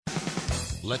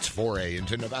Let's foray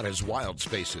into Nevada's wild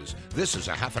spaces. This is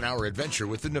a half-an-hour adventure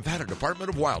with the Nevada Department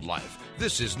of Wildlife.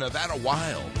 This is Nevada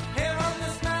Wild. Here on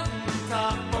this mountain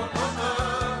top,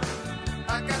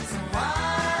 I got some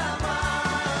wild,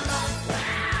 wild life.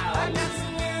 I got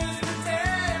some news to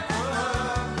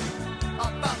tell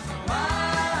about some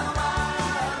wild,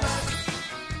 wild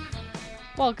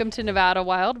life. Welcome to Nevada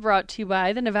Wild, brought to you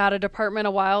by the Nevada Department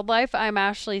of Wildlife. I'm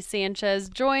Ashley Sanchez,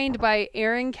 joined by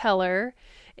Aaron Keller.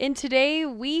 And today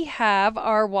we have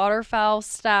our waterfowl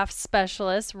staff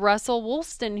specialist, Russell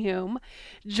Wolstenhume,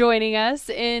 joining us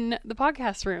in the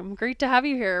podcast room. Great to have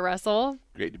you here, Russell.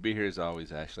 Great to be here as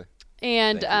always, Ashley.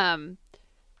 And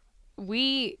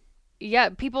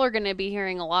people are going to be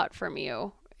hearing a lot from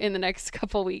you in the next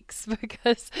couple weeks,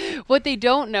 because what they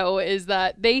don't know is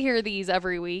that they hear these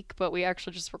every week, but we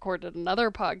actually just recorded another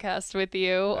podcast with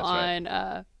you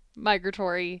on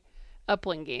migratory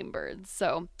upland game birds.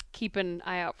 So keep an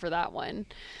eye out for that one.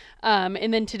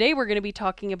 And then today we're going to be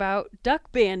talking about duck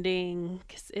banding,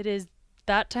 because it is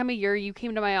that time of year. You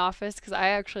came to my office because I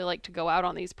actually like to go out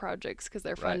on these projects because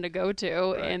they're fun to go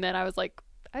to. Right. And then I was like,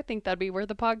 I think that'd be worth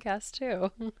the podcast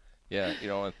too. Yeah, you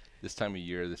know, this time of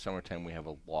year, the summertime, we have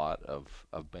a lot of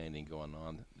banding going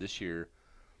on. This year,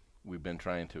 we've been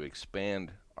trying to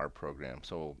expand our program.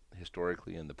 So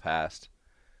historically in the past,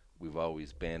 we've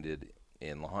always banded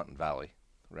in Lahontan Valley,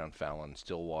 around Fallon,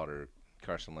 Stillwater,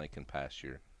 Carson Lake, and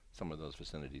Pasture, some of those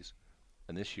vicinities.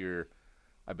 And this year,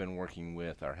 I've been working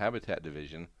with our Habitat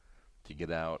Division to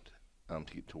get out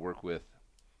to work with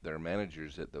their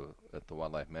managers at the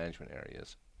wildlife management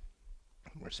areas.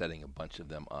 We're setting a bunch of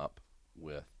them up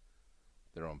with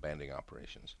their own banding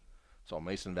operations. So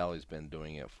Mason Valley's been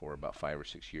doing it for about 5 or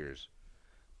 6 years,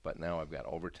 but now I've got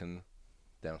Overton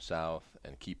down south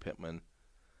and Key Pittman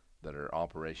that are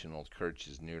operational. Kirch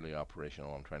is nearly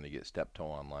operational. I'm trying to get Steptoe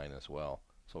online as well.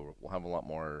 So we'll have a lot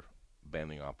more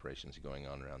banding operations going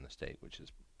on around the state, which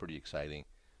is pretty exciting.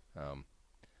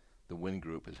 The Wind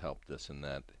Group has helped us in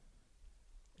that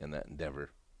endeavor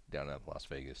down at Las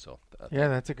Vegas. So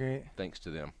that's a great. Thanks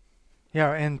to them.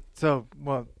 Yeah, and so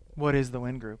what is the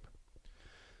Wind Group?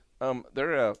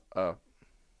 They're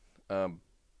a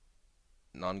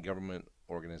non-government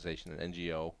organization, an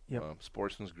NGO,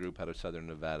 sportsman's group out of Southern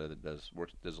Nevada that does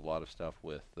a lot of stuff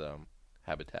with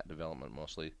habitat development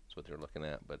mostly. That's what they're looking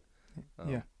at, but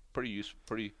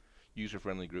pretty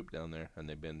user-friendly group down there, and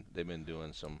they've been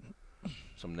doing some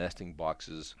nesting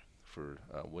boxes for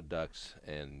wood ducks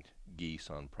and geese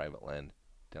on private land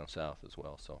down south as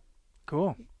well. So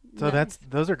cool. So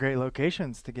those are great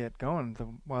locations to get going, the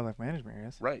wildlife management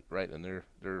areas. Right, and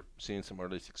they're seeing some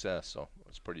early success, so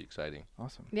it's pretty exciting.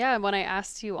 Awesome. Yeah, when I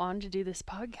asked you on to do this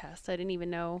podcast, I didn't even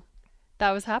know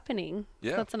that was happening.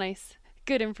 Yeah. So that's a nice,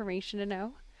 good information to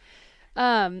know.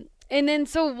 And then,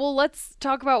 let's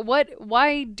talk about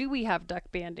why do we have duck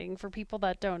banding for people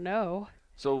that don't know?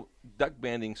 So duck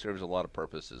banding serves a lot of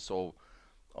purposes. So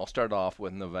I'll start off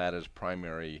with Nevada's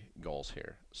primary goals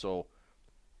here. So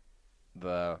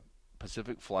the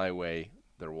Pacific Flyway,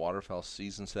 their waterfowl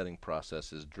season setting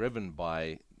process is driven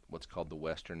by what's called the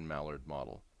Western Mallard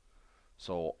model.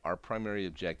 So our primary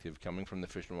objective coming from the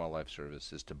Fish and Wildlife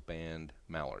Service is to band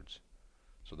mallards.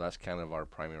 So that's kind of our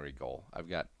primary goal. I've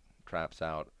got traps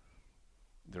out.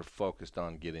 They're focused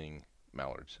on getting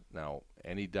mallards. Now,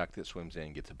 any duck that swims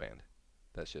in gets a band.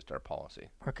 That's just our policy.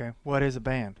 Okay. What is a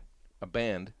band? A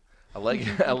band, a leg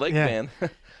band,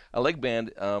 a leg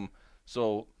band.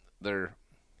 So they're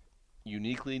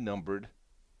uniquely numbered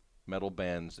metal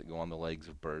bands that go on the legs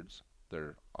of birds.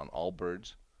 They're on all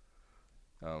birds.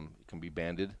 It can be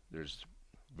banded.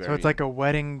 So it's like a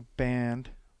wedding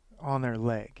band on their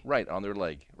leg. Right, on their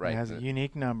leg. Right. It has a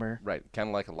unique number. Right, kind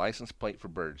of like a license plate for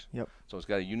birds. Yep. So it's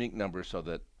got a unique number so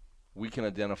that we can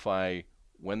identify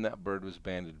when that bird was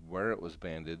banded, where it was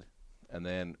banded, and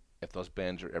then if those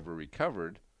bands are ever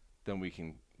recovered, then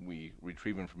we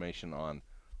retrieve information on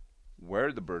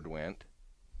where the bird went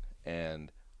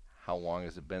and how long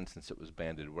has it been since it was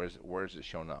banded, where has it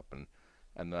shown up,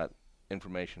 and that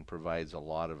information provides a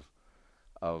lot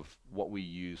of what we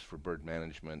use for bird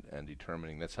management and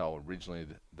determining. That's how originally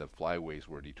the flyways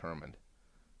were determined,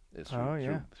 is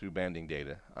through banding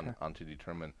data on to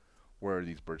determine where are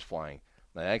these birds flying.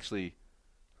 And I actually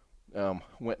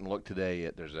went and looked today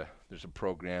at there's a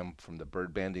program from the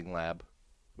Bird Banding Lab,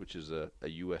 which is a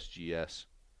USGS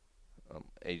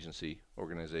agency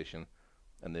organization,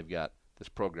 and they've got this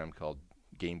program called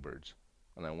Game Birds.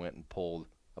 And I went and pulled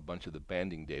a bunch of the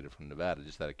banding data from Nevada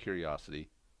just out of curiosity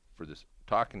for this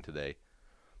talking today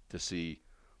to see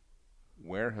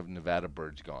where have Nevada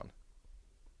birds gone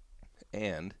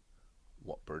and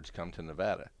what birds come to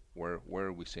Nevada. Where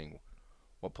are we seeing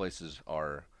what places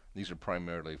are. These are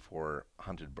primarily for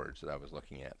hunted birds that I was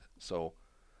looking at. So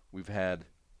we've had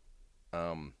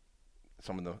some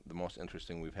of the most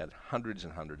interesting. We've had hundreds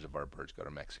and hundreds of our birds go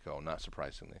to Mexico. Not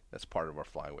surprisingly, that's part of our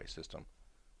flyway system.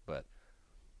 But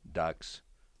ducks,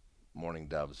 mourning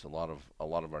doves, a lot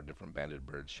of our different banded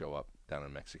birds show up down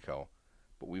in Mexico.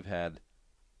 But we've had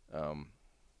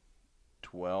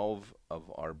 12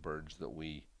 of our birds that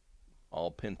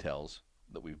all pintails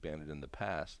that we've banded in the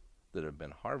past that have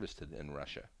been harvested in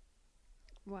Russia.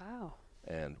 Wow.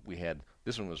 And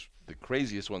this one was the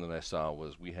craziest one that I saw.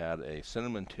 Was we had a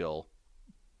cinnamon teal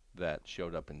that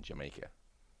showed up in Jamaica.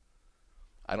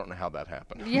 I don't know how that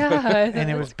happened. Yeah. And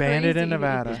it was banded in It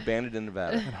Nevada was banded in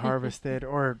Nevada. and harvested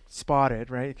or spotted,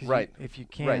 right? 'Cause Right. if you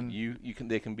can. Right.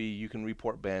 You can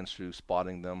report bands through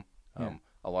spotting them. Yeah.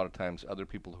 A lot of times other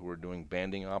people who are doing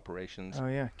banding operations Oh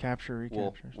yeah, capture,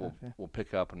 recapture stuff. Yeah. will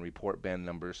pick up and report band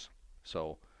numbers.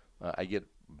 So I get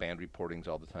band reportings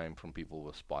all the time from people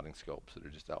with spotting scopes that are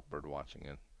just out bird watching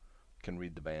and can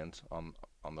read the bands on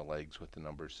the legs with the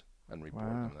numbers and report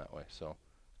Wow. them that way. So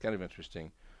kind of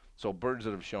interesting. So birds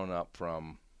that have shown up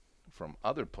from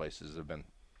other places have been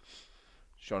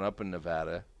shown up in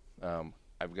Nevada.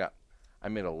 I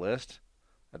made a list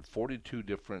at 42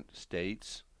 different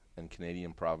states and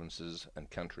Canadian provinces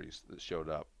and countries that showed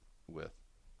up with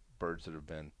birds that have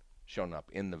been shown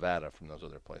up in Nevada from those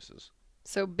other places.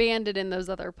 So banded in those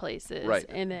other places, Right.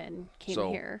 and then came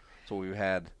So- here. So we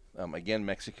had again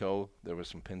Mexico. There was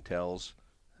some pintails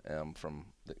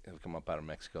that have come up out of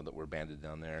Mexico that were banded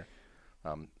down there.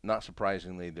 Not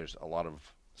surprisingly, there's a lot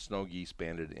of snow geese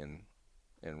banded in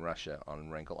Russia on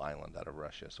Wrangel Island out of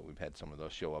Russia. So we've had some of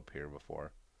those show up here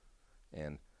before.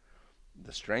 And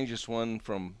the strangest one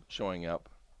from showing up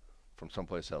from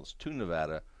someplace else to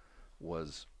Nevada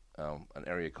was an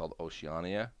area called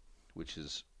Oceania, which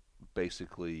is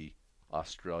basically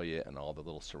Australia and all the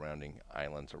little surrounding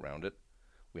islands around it.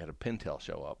 We had a pintail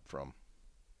show up from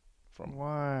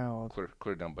Wild.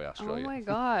 clear down by Australia. Oh my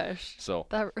gosh. So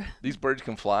That these birds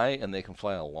can fly, and they can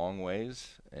fly a long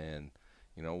ways. And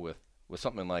with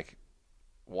something like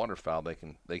waterfowl, they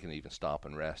can even stop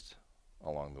and rest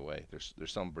along the way. There's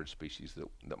some bird species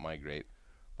that migrate,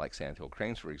 like sandhill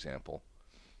cranes, for example.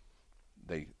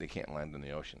 They can't land in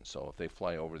the ocean. So if they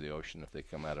fly over the ocean, if they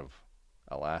come out of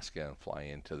Alaska and fly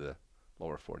into the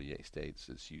lower 48 states,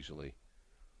 it's usually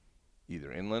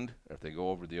either inland, or if they go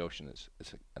over the ocean, it's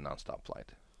a nonstop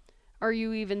flight. Are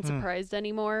you even surprised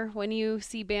anymore when you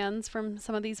see bands from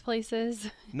some of these places?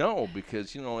 No,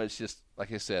 because it's just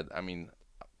like I said. I mean,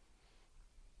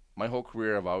 my whole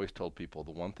career, I've always told people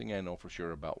the one thing I know for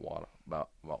sure about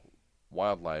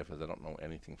wildlife is I don't know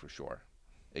anything for sure,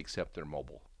 except they're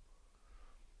mobile,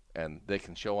 and they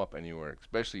can show up anywhere,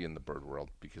 especially in the bird world,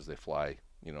 because they fly.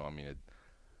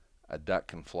 A duck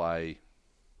can fly,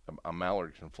 a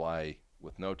mallard can fly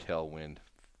with no tailwind,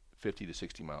 50 to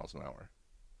 60 miles an hour,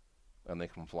 and they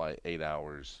can fly 8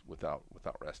 hours without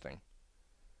resting.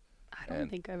 I don't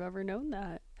think I've ever known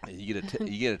that. You get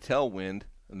a tailwind,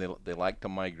 and they like to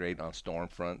migrate on storm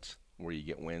fronts where you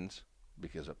get winds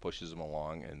because it pushes them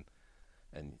along,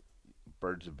 and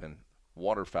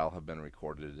waterfowl have been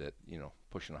recorded at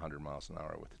pushing 100 miles an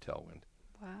hour with the tailwind.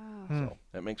 Wow. So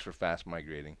that makes for fast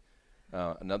migrating.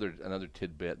 Another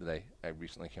tidbit that I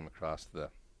recently came across: the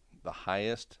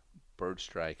highest bird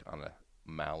strike on a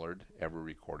mallard ever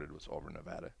recorded was over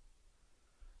Nevada.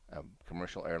 A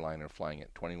commercial airliner flying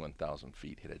at 21,000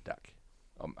 feet hit a duck,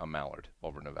 a mallard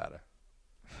over Nevada.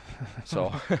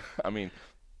 So, I mean,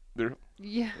 they're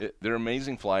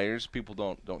amazing flyers. People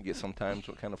don't get sometimes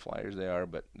what kind of flyers they are,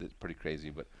 but it's pretty crazy.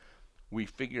 But we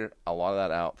figure a lot of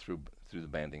that out through the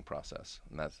banding process,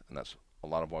 and that's a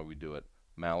lot of why we do it.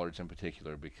 Mallards in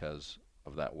particular, because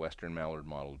of that Western mallard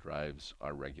model, drives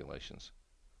our regulations.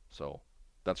 So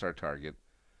that's our target.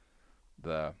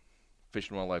 The Fish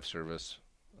and Wildlife Service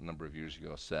a number of years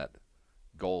ago set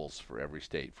goals for every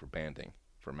state for banding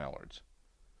for mallards.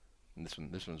 And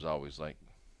this one's always like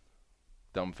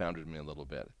dumbfounded me a little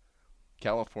bit.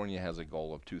 California has a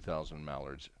goal of 2,000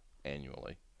 mallards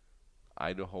annually.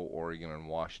 Idaho, Oregon, and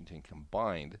Washington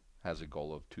combined has a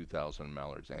goal of 2,000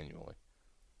 mallards annually.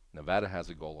 Nevada has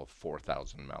a goal of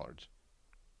 4,000 mallards.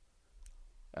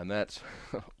 And that's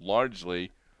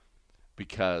largely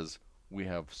because we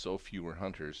have so fewer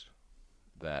hunters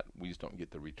that we just don't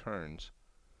get the returns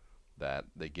that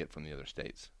they get from the other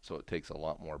states. So it takes a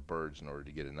lot more birds in order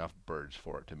to get enough birds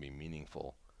for it to be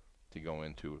meaningful to go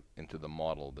into the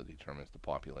model that determines the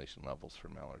population levels for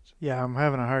mallards. Yeah, I'm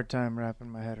having a hard time wrapping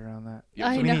my head around that. Yeah,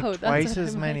 I we know. need That's twice what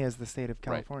as I'm many like. as the state of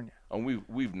California. And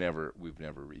we've never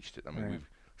reached it. I mean, Right. we've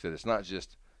said it's not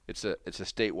just it's a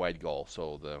statewide goal.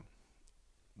 So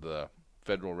the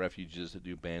federal refuges that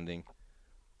do banding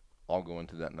all go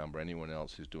into that number. Anyone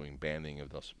else who's doing banding of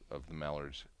the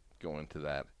mallards go into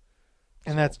that.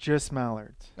 And that's just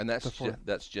mallards. And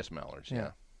that's just mallards.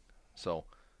 Yeah. So.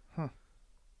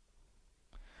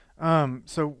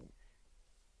 So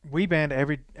we band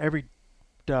every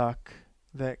duck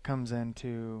that comes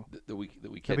into that we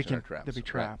catch in our traps. That we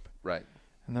trap. Right.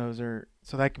 And those are,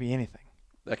 so that could be anything.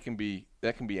 That can be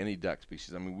any duck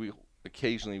species. I mean, we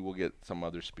occasionally will get some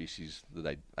other species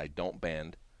that I don't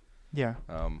band. Yeah.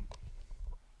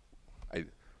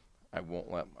 I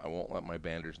won't let my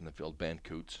banders in the field band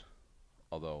coots,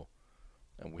 although,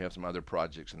 and we have some other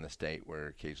projects in the state where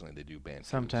occasionally they do band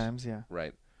sometimes, coots. Yeah.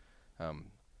 Right.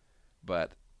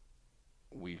 But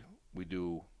we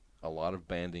do a lot of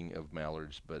banding of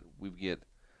mallards, but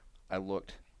I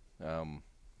looked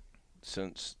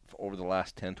since over the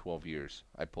last 10, 12 years,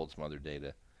 I pulled some other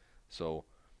data. So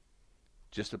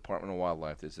just Department of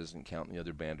Wildlife, this isn't counting the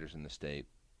other banders in the state,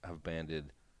 have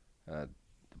banded,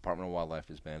 Department of Wildlife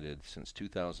has banded since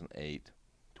 2008,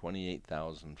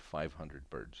 28,500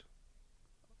 birds,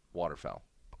 waterfowl.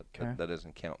 Okay. That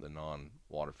doesn't count the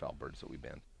non-waterfowl birds that we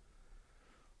band.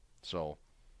 So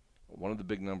one of the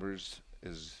big numbers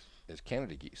is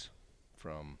Canada geese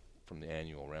from the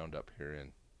annual roundup here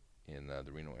in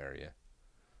the Reno area.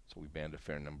 So we band a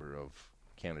fair number of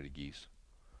Canada geese.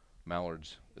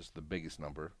 Mallards is the biggest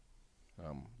number.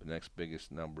 The next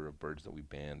biggest number of birds that we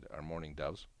band are mourning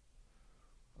doves.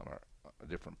 On a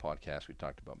different podcast, we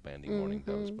talked about banding mourning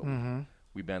doves, but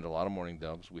we band a lot of mourning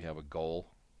doves. We have a goal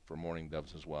for mourning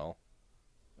doves as well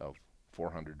of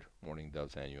 400 mourning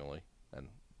doves annually, and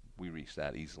we reach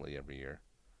that easily every year.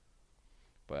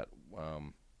 But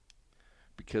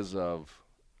because of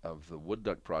the wood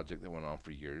duck project that went on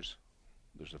for years,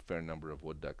 there's a fair number of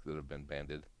wood duck that have been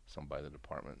banded, some by the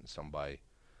department and some by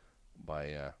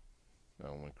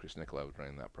when Chris Nicola was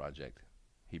running that project,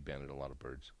 he banded a lot of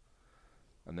birds.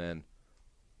 And then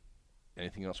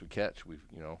anything else we catch, we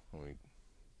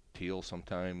teal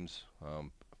sometimes, a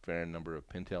fair number of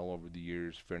pintail over the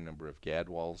years, fair number of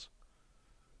gadwalls.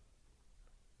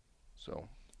 So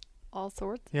all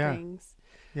sorts of things.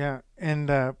 Yeah, and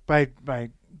by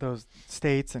those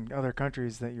states and other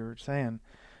countries that you were saying,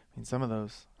 I mean, some of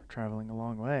those are traveling a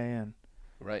long way and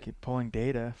keep pulling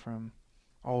data from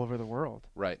all over the world.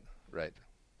 Right.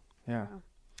 Yeah.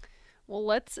 Well,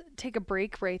 let's take a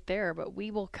break right there, but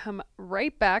we will come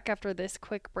right back after this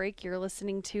quick break. You're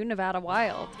listening to Nevada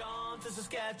Wild. To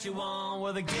Saskatchewan,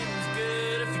 where the getting's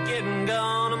good. If you're getting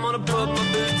gone, I'm gonna put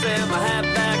my boots and my hat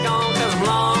back on, 'cause I'm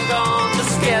long gone to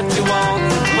Saskatchewan,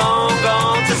 long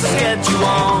gone to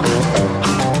Saskatchewan.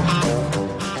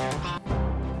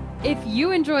 If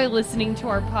you enjoy listening to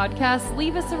our podcast,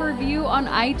 leave us a review on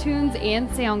iTunes and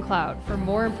SoundCloud. For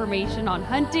more information on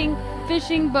hunting,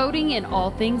 fishing, boating, and all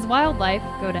things wildlife,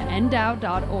 go to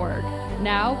ndow.org.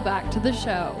 Now, back to the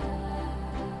show.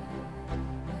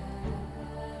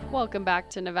 Welcome back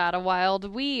to Nevada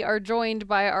Wild. We are joined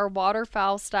by our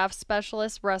waterfowl staff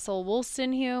specialist, Russell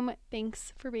Wolstenhume.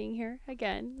 Thanks for being here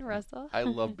again, Russell. I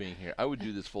love being here. I would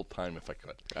do this full time if I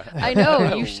could. I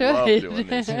know, you should. I love doing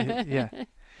this.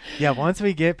 Yeah, once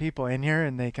we get people in here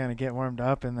and they kind of get warmed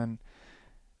up, and then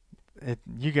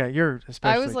you're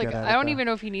especially I was like, good at I don't it, even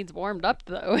know if he needs warmed up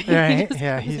though. Right?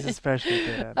 Yeah, he's especially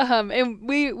good at it. And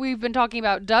we've been talking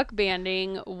about duck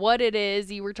banding, what it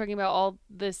is. You were talking about all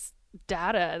this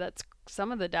data. That's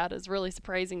some of the data is really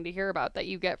surprising to hear about that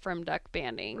you get from duck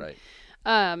banding. Right.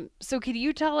 So could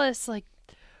you tell us, like,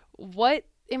 what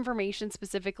information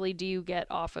specifically do you get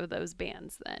off of those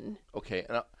bands then? Okay,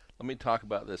 and let me talk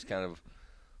about this kind of.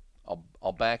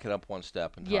 I'll back it up one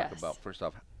step and talk about, first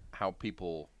off, how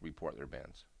people report their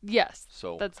bands. Yes.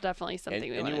 So that's definitely something we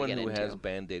want to get into. Anyone who has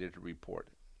band data to report,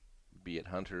 be it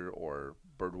hunter or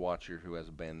bird watcher who has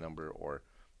a band number, or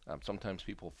sometimes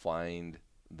people find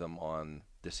them on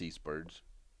deceased birds,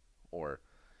 or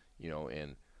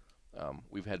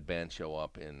we've had bands show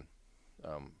up in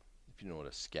if you know what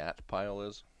a scat pile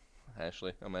is.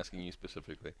 Ashley, I'm asking you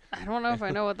specifically. I don't know if I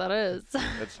know what that is.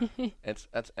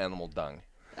 That's animal dung.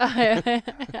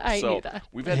 I knew that.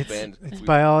 We've had bands. It's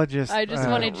biologists. I just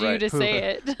wanted you to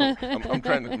say it. I'm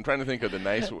trying to think of the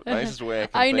nicest way I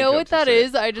can. I know what that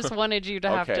is. I just wanted you to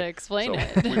have to explain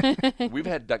it. We've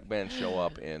had duck bands show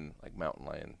up in like mountain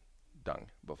lion dung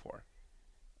before.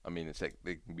 I mean, it's like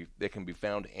they can be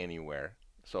found anywhere.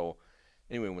 So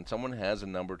anyway, when someone has a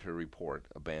number to report,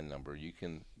 a band number, you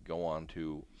can go on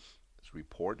to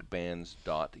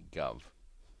reportbands.gov,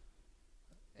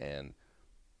 and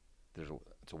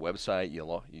it's a website.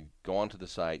 You go onto the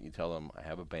site, you tell them I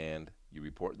have a band, you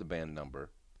report the band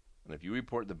number, And if you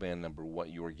report the band number, what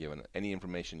you were given, any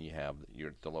information you have,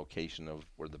 the location of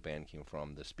where the band came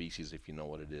from, the species if you know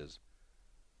what it is,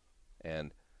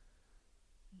 and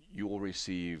you will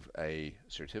receive a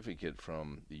certificate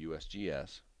from the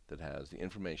USGS that has the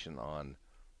information on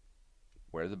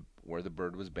where the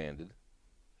bird was banded,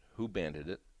 who banded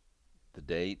it, the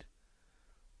date,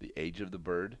 the age of the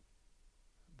bird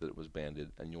that it was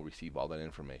banded, and you'll receive all that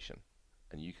information.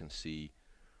 And you can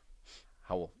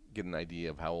get an idea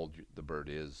of how old the bird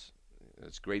is.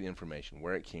 It's great information,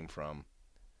 where it came from.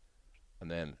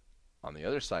 And then on the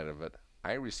other side of it,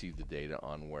 I received the data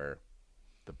on where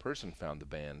the person found the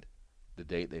band, the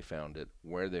date they found it,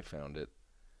 where they found it,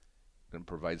 and it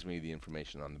provides me the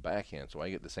information on the back end. So I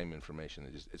get the same information.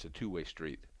 It's a two-way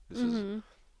street.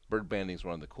 Bird banding is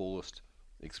one of the coolest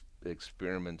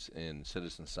experiments in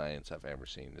citizen science I've ever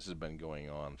seen. This has been going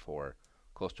on for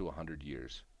close to 100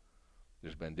 years.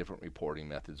 There's been different reporting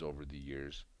methods over the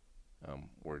years.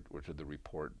 We're to the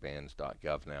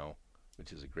reportbands.gov now,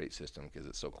 which is a great system because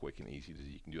it's so quick and easy that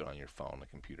you can do it on your phone, a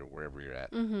computer, wherever you're at.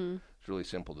 It's really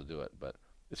simple to do it, but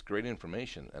it's great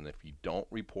information. And if you don't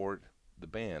report the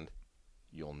band,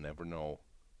 you'll never know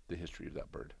the history of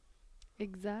that bird.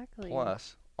 Exactly.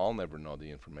 Plus, I'll never know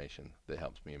the information that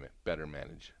helps me better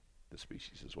manage the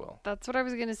species as well. That's what I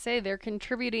was going to say. They're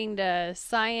contributing to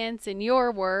science in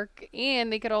your work,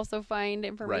 and they could also find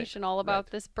information all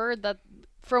about this bird that,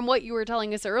 from what you were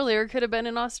telling us earlier, could have been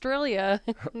in Australia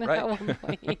at one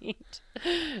point.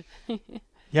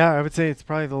 Yeah, I would say it's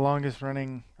probably the longest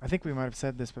running, I think we might have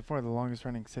said this before, the longest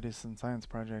running citizen science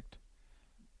project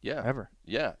ever.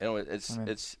 Yeah,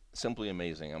 it's simply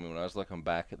amazing. I mean, when I was looking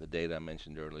back at the data I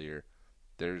mentioned earlier,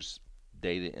 there's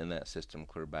data in that system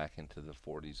clear back into the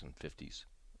 40s and 50s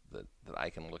that I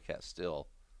can look at still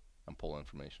and pull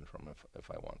information from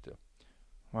if I want to.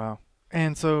 Wow.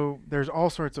 And so there's all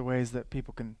sorts of ways that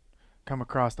people can come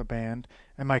across a band.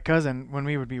 And my cousin, when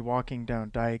we would be walking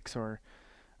down dikes or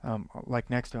like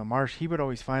next to a marsh, he would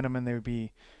always find them, and they would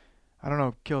be, I don't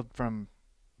know, killed from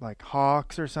like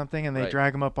hawks or something, and they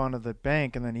drag them up onto the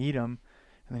bank and then eat them.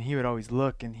 And then he would always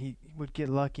look, and he would get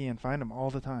lucky and find them all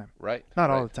the time. Right. Not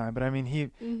all the time, but I mean, he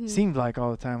seemed like all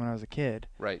the time when I was a kid.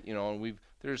 Right. You know, and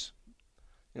there's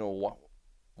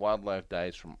wildlife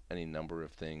dies from any number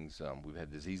of things. We've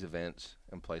had disease events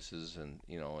in places, and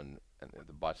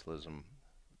the botulism,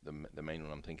 the main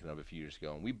one I'm thinking of a few years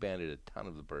ago, and we banded a ton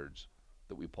of the birds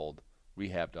that we pulled,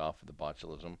 rehabbed off of the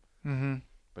botulism. Mm-hmm.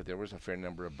 But there was a fair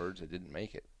number of birds that didn't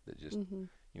make it. That just,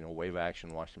 wave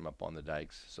action washed them up on the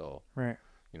dikes. So,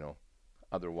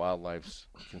 other wildlife's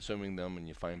consuming them, and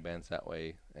you find bands that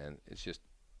way. And it's just,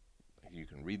 you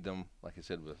can read them, like I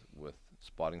said, with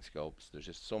spotting scopes. There's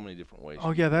just so many different ways.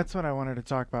 Oh, yeah, that's what I wanted to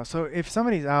talk about. So if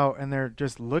somebody's out and they're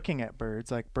just looking at birds,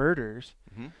 like birders,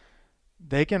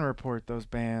 they can report those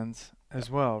bands as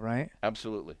well, right?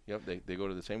 Absolutely. Yep. They go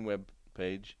to the same web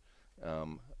page.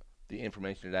 The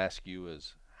information it asks you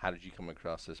is, how did you come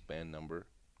across this band number?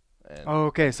 And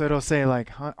okay. So it'll say like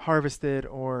harvested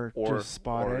or just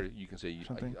spotted. Or you can say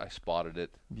I spotted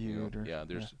it. Viewed.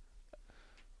 There's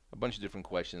a bunch of different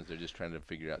questions. They're just trying to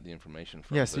figure out the information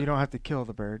from. Yeah, so you don't have to kill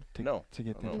the bird to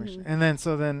get the information. And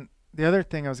then the other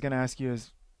thing I was going to ask you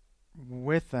is,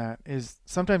 with that is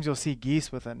sometimes you'll see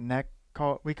geese with a neck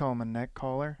call. We call them a neck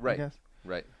collar. Right. I guess.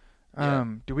 Right.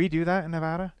 Do we do that in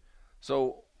Nevada?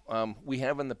 So we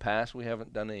have in the past. We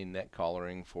haven't done any neck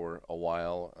collaring for a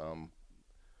while.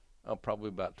 Probably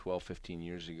about 12, 15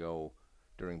 years ago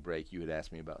during break, you had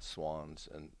asked me about swans,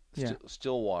 and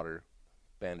Stillwater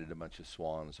banded a bunch of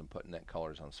swans and put neck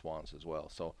collars on swans as well.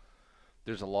 So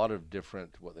there's a lot of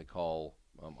different, what they call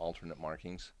alternate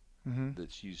markings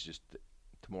that's used just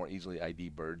to more easily ID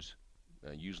birds,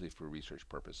 usually for research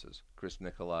purposes. Chris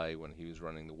Nicolai, when he was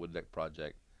running the Wood Duck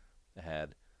Project,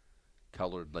 had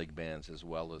colored leg bands as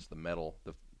well as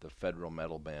the federal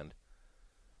metal band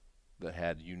that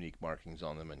had unique markings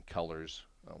on them and colors.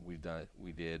 We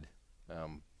did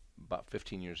about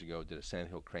 15 years ago, did a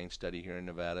sandhill crane study here in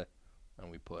Nevada,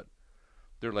 and we put,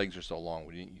 their legs are so long,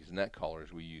 we didn't use neck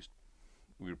collars. We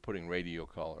were putting radio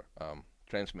collar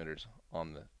transmitters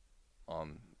on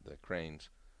the cranes,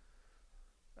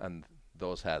 and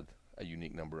those had a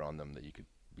unique number on them that you could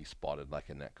be spotted like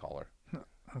a neck collar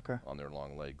on their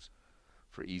long legs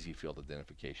for easy field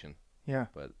identification. Yeah.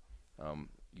 But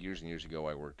years and years ago,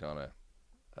 I worked on a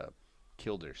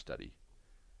killdeer study,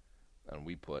 and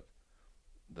we put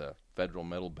the federal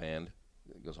metal band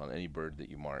that goes on any bird that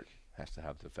you mark has to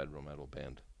have the federal metal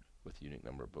band with a unique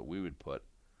number, but we would put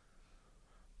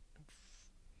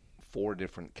 4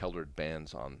 different colored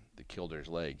bands on the killdeer's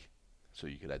leg so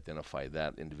you could identify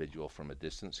that individual from a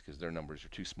distance because their numbers are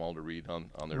too small to read on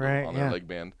their leg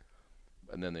band.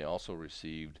 And then they also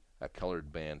received a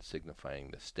colored band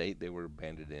signifying the state they were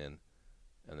banded in,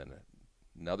 and then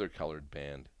another colored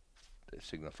band that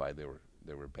signified they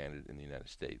were banded in the United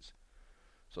States.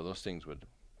 So those things would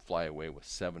fly away with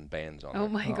 7 bands on. Oh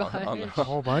my gosh! A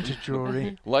whole bunch of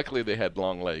jewelry. Luckily, they had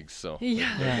long legs, so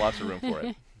there's lots of room for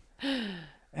it.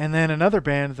 And then another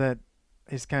band that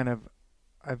is kind of,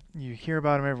 you hear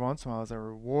about them every once in a while, is a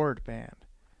reward band.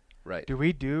 Right. Do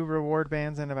we do reward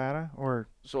bands in Nevada, or?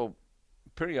 So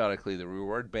periodically, the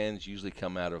reward bands usually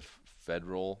come out of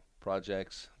federal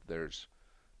projects. There's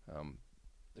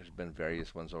been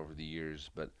various ones over the years,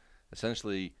 but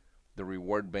essentially the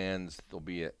reward bands, there'll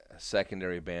be a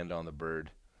secondary band on the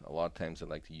bird. A lot of times they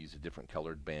like to use a different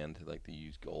colored band. They like to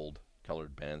use gold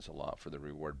colored bands a lot for the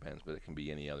reward bands, but it can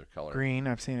be any other color. Green,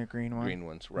 I've seen a green one. Green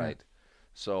ones, right. Yeah.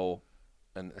 So,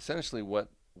 and essentially what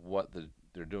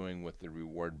they're doing with the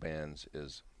reward bands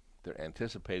is they're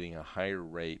anticipating a higher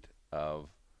rate of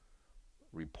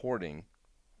reporting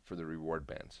for the reward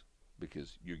bands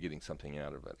because you're getting something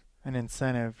out of it. An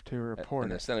incentive to report.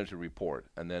 An incentive to report.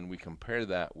 And then we compare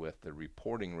that with the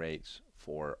reporting rates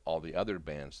for all the other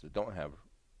bands that don't have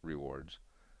rewards,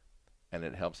 and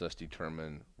it helps us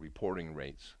determine reporting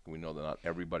rates. We know that not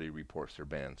everybody reports their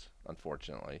bands,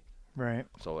 unfortunately. Right.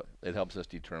 So it helps us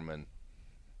determine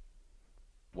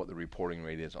what the reporting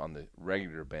rate is on the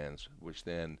regular bands, which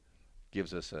then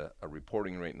gives us a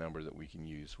reporting rate number that we can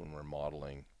use when we're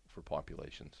modeling for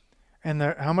populations. And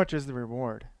how much is the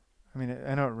reward? I mean,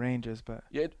 I know it ranges, but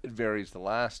yeah, it varies. The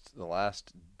last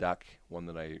duck one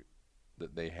that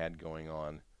they had going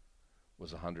on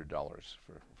was $100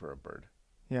 for a bird.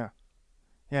 Yeah,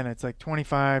 and it's like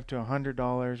 $25 to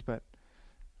 $100, but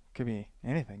could be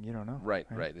anything. You don't know. Right.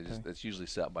 It's usually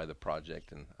set by the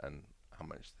project and how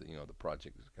much the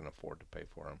project can afford to pay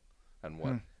for them, and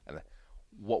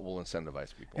what will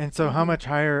incentivize people. And so, how much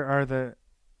higher are the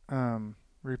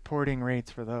reporting rates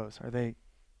for those? Are they?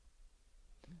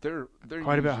 They're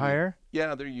quite a bit higher.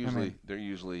 Yeah, they're usually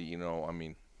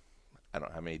I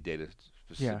don't have any data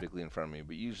specifically in front of me,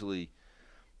 but usually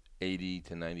 80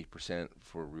 to 90%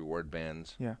 for reward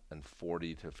bands, and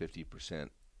 40 to 50%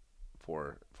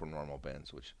 for normal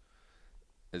bands, which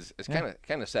is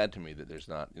kind of sad to me that there's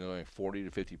not only 40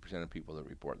 to 50% of people that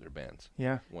report their bands.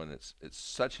 Yeah. When it's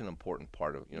such an important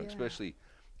part of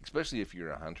especially if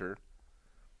you're a hunter,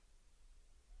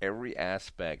 every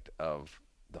aspect of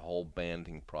the whole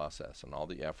banding process and all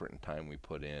the effort and time we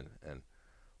put in and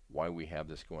why we have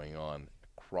this going on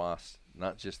across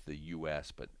not just the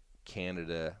U.S. but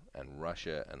Canada and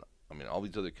Russia and all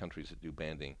these other countries that do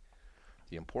banding.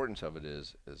 The importance of it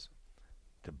is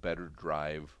to better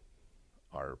drive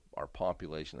our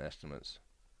population estimates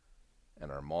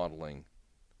and our modeling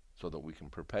so that we can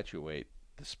perpetuate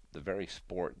the very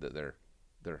sport that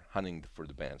they're hunting for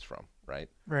the bands from, right?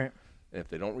 Right. And if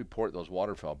they don't report those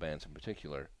waterfowl bands in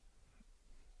particular,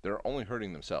 they're only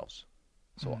hurting themselves.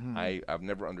 So I've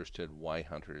never understood why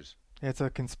hunters. It's a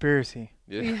conspiracy.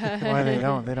 Yeah. Why they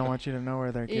don't want you to know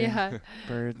where they're getting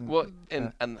birds.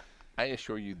 And I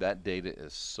assure you that data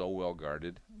is so well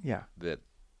guarded. Yeah. That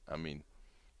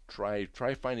try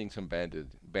finding some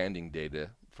banding data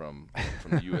from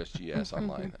the USGS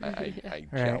online. I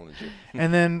challenge you.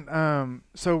 And then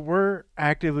so we're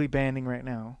actively banding right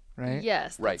now, right?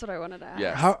 Yes, that's what I wanted to ask.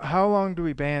 Yes. How long do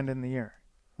we band in the year?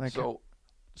 Like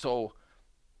so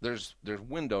there's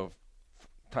window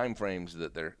time frames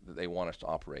that they want us to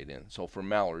operate in. So for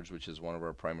mallards, which is one of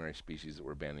our primary species that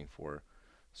we're banding for,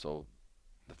 so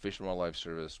the Fish and Wildlife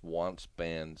Service wants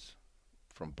bands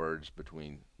from birds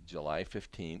between July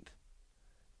 15th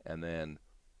and then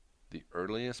the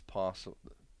earliest possible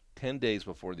 10 days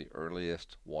before the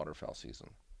earliest waterfowl season.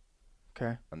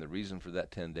 Okay. And the reason for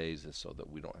that 10 days is so that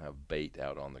we don't have bait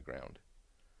out on the ground.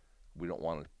 We don't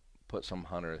want to put some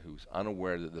hunter who's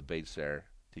unaware that the bait's there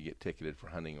to get ticketed for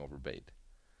hunting over bait.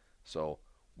 So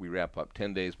we wrap up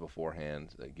 10 days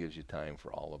beforehand. That gives you time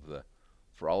for all of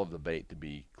the bait to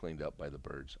be cleaned up by the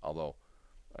birds. Although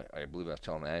I believe I was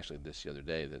telling Ashley this the other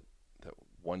day that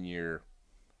one year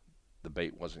the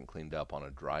bait wasn't cleaned up on a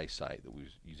dry site that we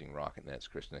was using rocket nets,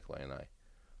 Chris Nicolai and I.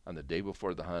 On the day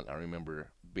before the hunt, I remember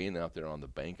being out there on the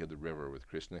bank of the river with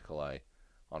Chris Nicolai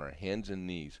on our hands and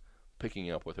knees, picking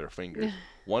up with our fingers,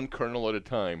 one kernel at a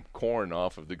time, corn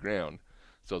off of the ground,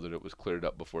 so that it was cleared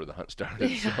up before the hunt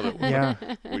started. So that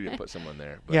we didn't put someone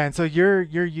there. But and so you're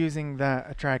using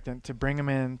that attractant to bring them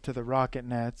in to the rocket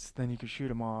nets, then you can shoot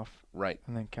them off. Right.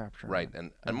 And then capture them. Right.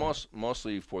 And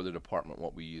mostly for the department,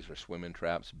 what we use are swimming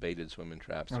traps, baited swimming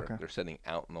traps. Okay. They're setting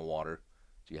out in the water,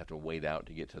 so you have to wade out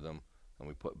to get to them. and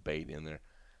we put bait in there.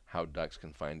 How ducks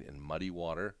can find in muddy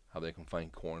water, how they can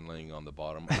find corn laying on the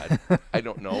bottom. I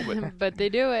don't know, but but they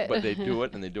do it. But they do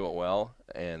it, and they do it well.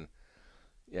 And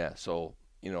yeah, so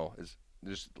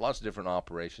there's lots of different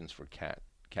operations for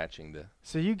catching the.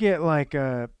 So you get like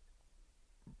a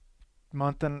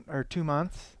month or 2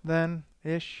 months then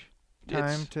ish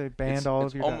time to band all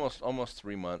of your almost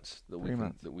 3 months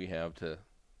that we have to.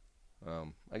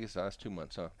 I guess that's 2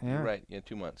 months, huh? Yeah. You're right. Yeah,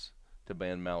 2 months to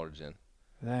band mallards in.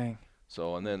 Dang.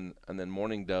 So and then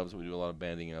mourning doves we do a lot of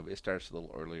banding of. It starts a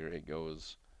little earlier. It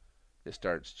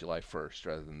starts July 1st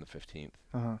rather than the 15th.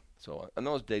 Uh-huh. So and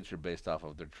those dates are based off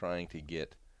of they're trying to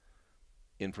get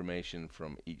information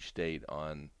from each state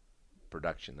on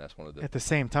production. That's one of the at the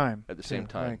same time. At the same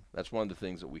time. Right. That's one of the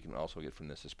things that we can also get from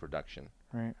this is production.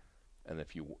 Right. And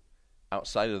if you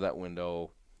outside of that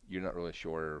window, you're not really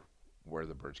sure where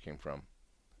the birds came from,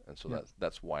 and so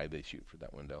that's why they shoot for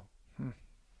that window.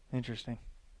 Interesting.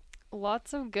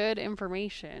 Lots of good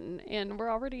information, and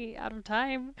we're already out of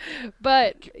time.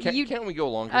 But can't we go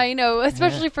longer? I know,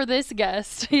 especially for this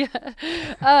guest.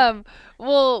 Yeah.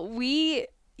 Well, we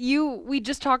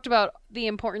just talked about the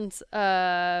importance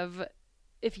of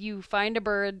if you find a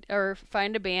bird or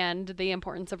find a band, the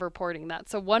importance of reporting that.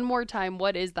 So one more time,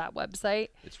 what is that website?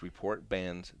 It's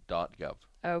reportbands.gov.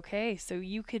 Okay, so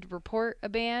you could report a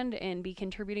band and be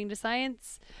contributing to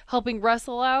science, helping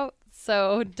Russell out.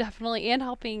 So definitely, and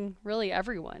helping really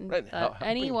everyone. Right,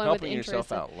 anyone helping with interest.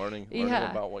 Yourself out, learning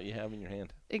about what you have in your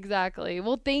hand. Exactly.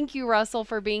 Well, thank you, Russell,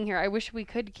 for being here. I wish we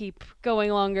could keep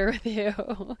going longer with you.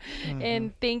 Mm-hmm.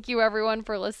 And thank you, everyone,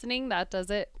 for listening. That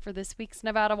does it for this week's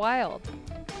Nevada Wild.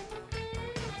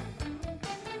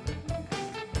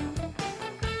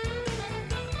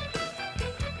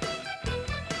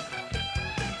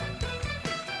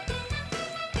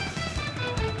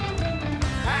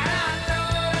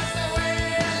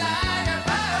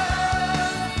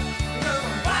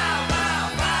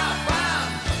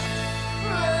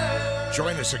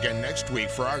 Join us again next week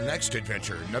for our next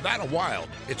adventure, Nevada Wild.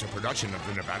 It's a production of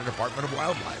the Nevada Department of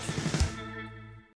Wildlife.